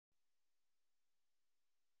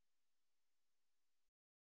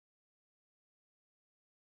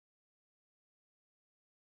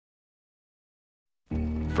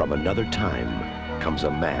From another time comes a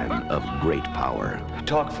man of great power. You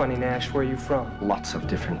talk funny, Nash. Where are you from? Lots of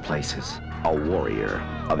different places. A warrior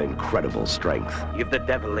of incredible strength. You've the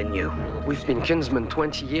devil in you. We've been kinsmen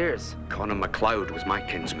 20 years. Connor MacLeod was my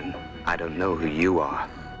kinsman. I don't know who you are.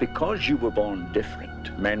 Because you were born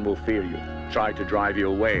different, men will fear you, try to drive you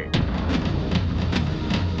away.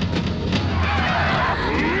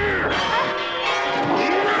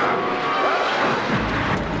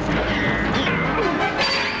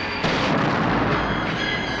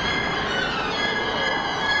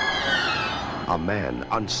 A man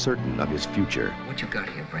uncertain of his future. What you got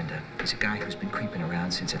here, Brenda, is a guy who's been creeping around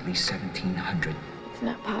since at least 1700. It's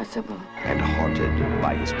not possible. And haunted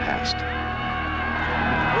by his past.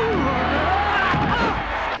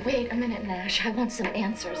 Wait a minute, Nash. I want some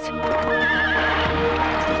answers.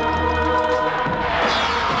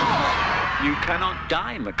 You cannot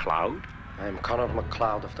die, MacLeod. I am Connor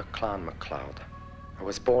MacLeod of the Clan MacLeod. I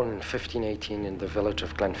was born in 1518 in the village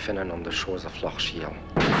of Glenfinnan on the shores of Loch Shiel.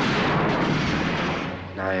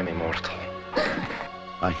 Now I am immortal.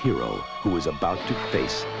 A hero who is about to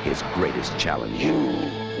face his greatest challenge. You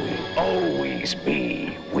will always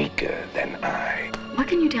be weaker than I. What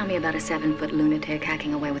can you tell me about a 7-foot lunatic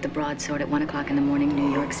hacking away with a broadsword at 1 o'clock in the morning,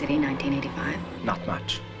 New York City, 1985? Not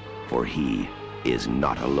much. For he is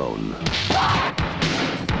not alone.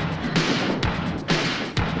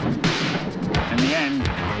 In the end,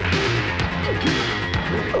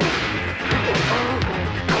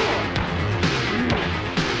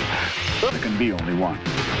 there can be only one.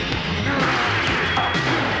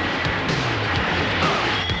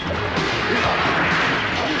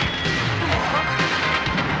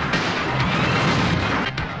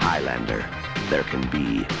 Highlander, there can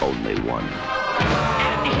be only one.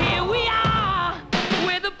 And here